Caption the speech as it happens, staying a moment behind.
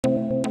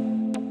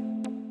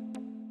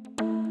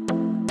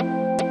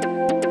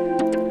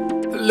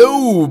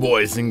Hello,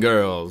 boys and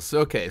girls.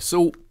 Okay,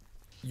 so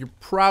you're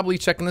probably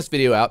checking this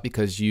video out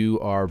because you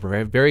are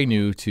very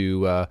new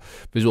to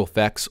visual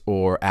effects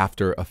or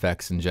After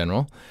Effects in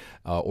general,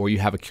 or you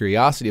have a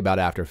curiosity about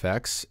After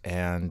Effects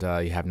and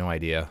you have no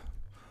idea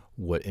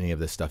what any of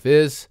this stuff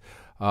is.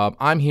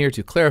 I'm here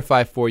to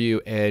clarify for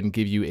you and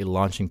give you a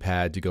launching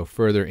pad to go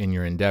further in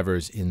your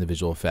endeavors in the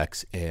visual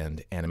effects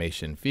and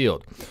animation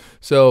field.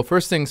 So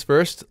first things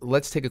first,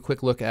 let's take a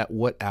quick look at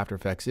what After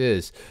Effects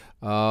is.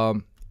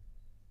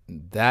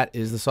 That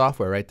is the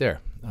software right there.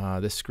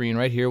 This screen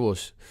right here will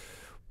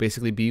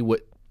basically be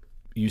what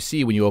you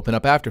see when you open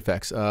up After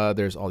Effects.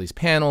 There's all these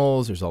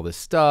panels, there's all this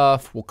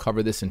stuff. We'll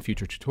cover this in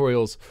future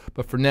tutorials,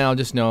 but for now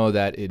just know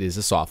that it is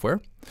a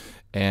software,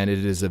 and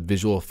it is a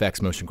visual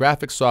effects motion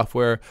graphics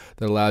software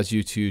that allows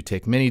you to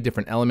take many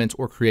different elements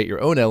or create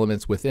your own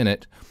elements within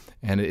it,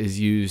 and it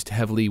is used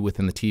heavily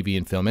within the TV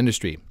and film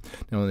industry.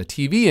 Now in the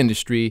TV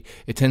industry,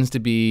 it tends to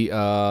be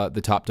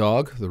the top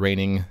dog, the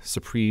reigning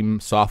supreme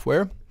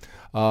software,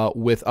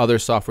 with other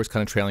softwares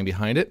kind of trailing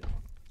behind it.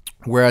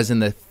 Whereas in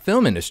the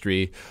film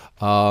industry,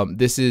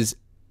 this is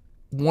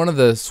one of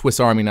the Swiss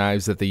Army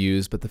knives that they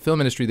use, but the film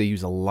industry, they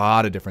use a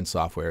lot of different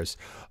softwares,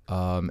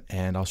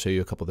 and I'll show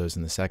you a couple of those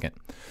in a second.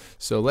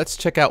 So let's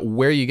check out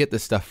where you get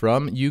this stuff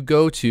from. You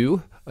go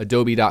to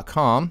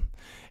adobe.com,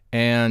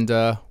 and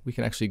we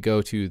can actually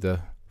go to the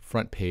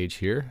front page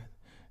here.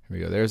 Here we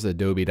go, there's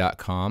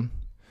adobe.com.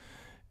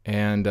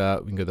 And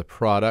we can go to the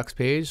products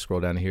page,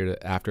 scroll down here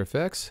to After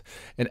Effects.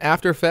 And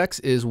After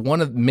Effects is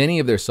one of many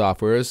of their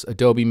softwares.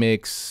 Adobe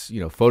makes,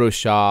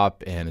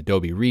 Photoshop and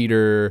Adobe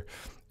Reader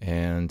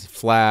and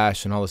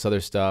Flash and all this other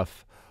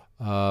stuff.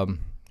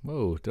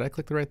 Whoa, did I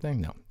click the right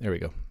thing? No, there we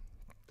go.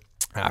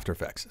 After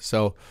Effects.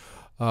 So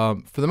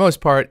for the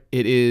most part,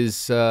 it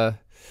is an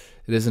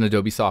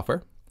Adobe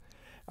software.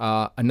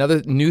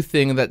 Another new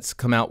thing that's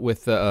come out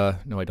with, no,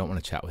 I don't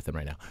want to chat with them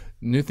right now.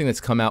 New thing that's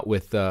come out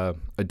with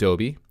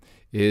Adobe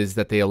is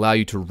that they allow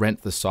you to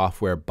rent the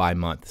software by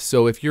month.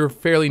 So if you're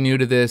fairly new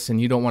to this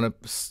and you don't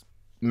want to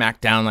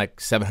smack down like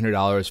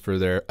 $700 for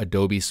their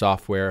Adobe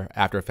software,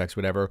 After Effects,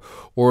 whatever,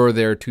 or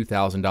their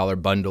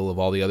 $2,000 bundle of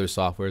all the other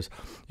softwares,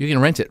 you can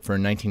rent it for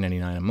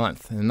 $19.99 a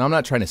month. And I'm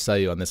not trying to sell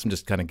you on this, I'm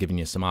just kind of giving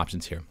you some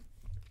options here.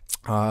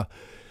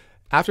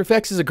 After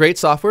Effects is a great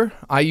software.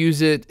 I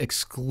use it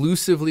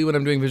exclusively when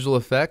I'm doing visual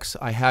effects.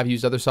 I have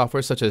used other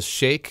softwares such as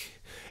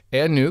Shake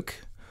and Nuke.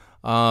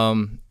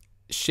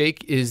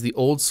 Shake is the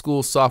old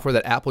school software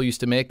that Apple used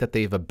to make that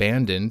they've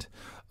abandoned,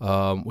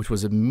 which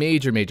was a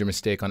major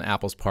mistake on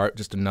Apple's part,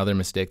 just another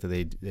mistake that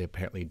they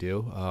apparently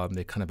do.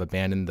 They kind of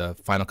abandoned the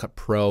Final Cut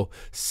Pro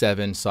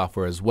 7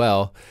 software as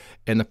well.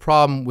 And the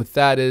problem with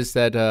that is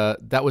that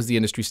that was the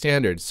industry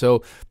standard.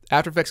 So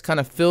After Effects kind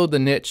of filled the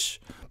niche,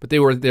 but they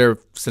were there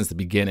since the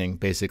beginning,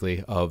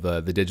 basically, of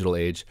the digital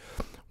age.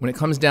 When it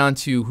comes down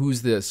to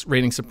who's the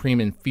reigning supreme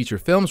in feature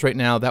films right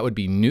now, that would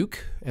be Nuke,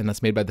 and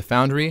that's made by the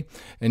Foundry.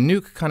 And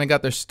Nuke kind of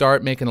got their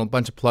start making a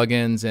bunch of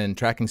plugins and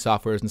tracking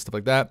softwares and stuff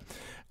like that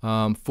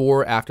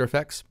for After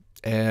Effects.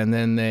 And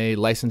then they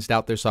licensed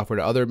out their software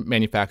to other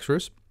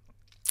manufacturers.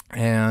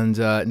 And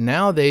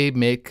now they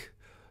make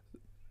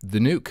the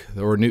Nuke,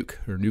 or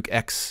Nuke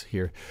X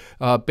here.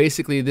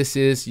 Basically, this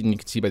is, and you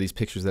can see by these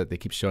pictures that they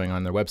keep showing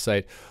on their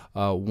website,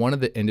 one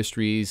of the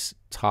industry's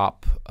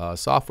top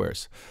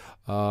softwares.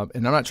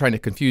 And I'm not trying to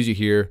confuse you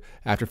here.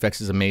 After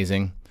Effects is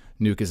amazing.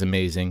 Nuke is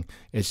amazing.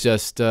 It's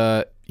just,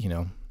 just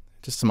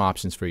some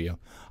options for you.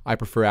 I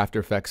prefer After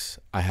Effects.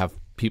 I have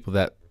people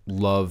that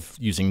love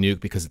using Nuke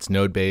because it's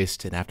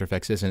node-based, and After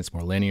Effects isn't. It's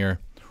more linear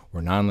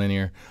or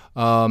non-linear.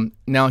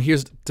 Now,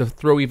 here's to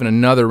throw even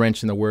another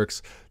wrench in the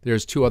works.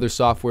 There's two other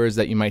softwares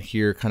that you might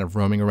hear kind of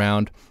roaming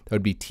around. That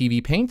would be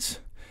TV Paint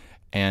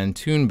and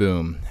Toon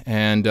Boom.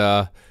 And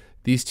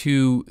these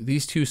two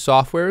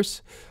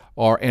softwares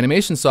are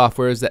animation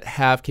softwares that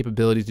have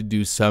capability to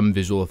do some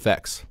visual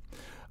effects.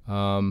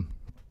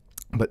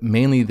 But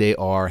mainly they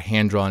are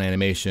hand-drawn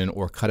animation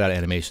or cutout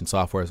animation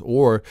softwares,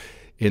 or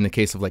in the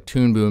case of like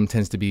Toon Boom,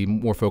 tends to be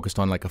more focused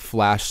on like a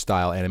Flash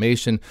style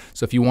animation.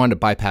 So if you wanted to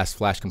bypass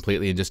Flash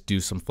completely and just do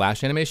some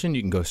Flash animation,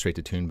 you can go straight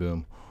to Toon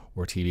Boom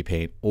or TV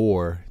Paint,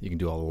 or you can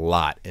do a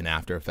lot in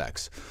After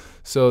Effects.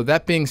 So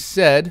that being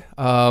said,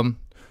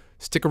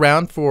 stick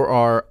around for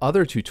our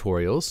other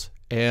tutorials,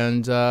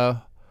 and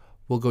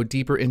we'll go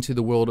deeper into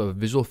the world of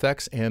visual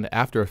effects and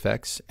After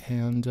Effects,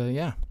 and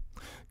yeah,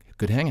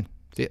 good hanging.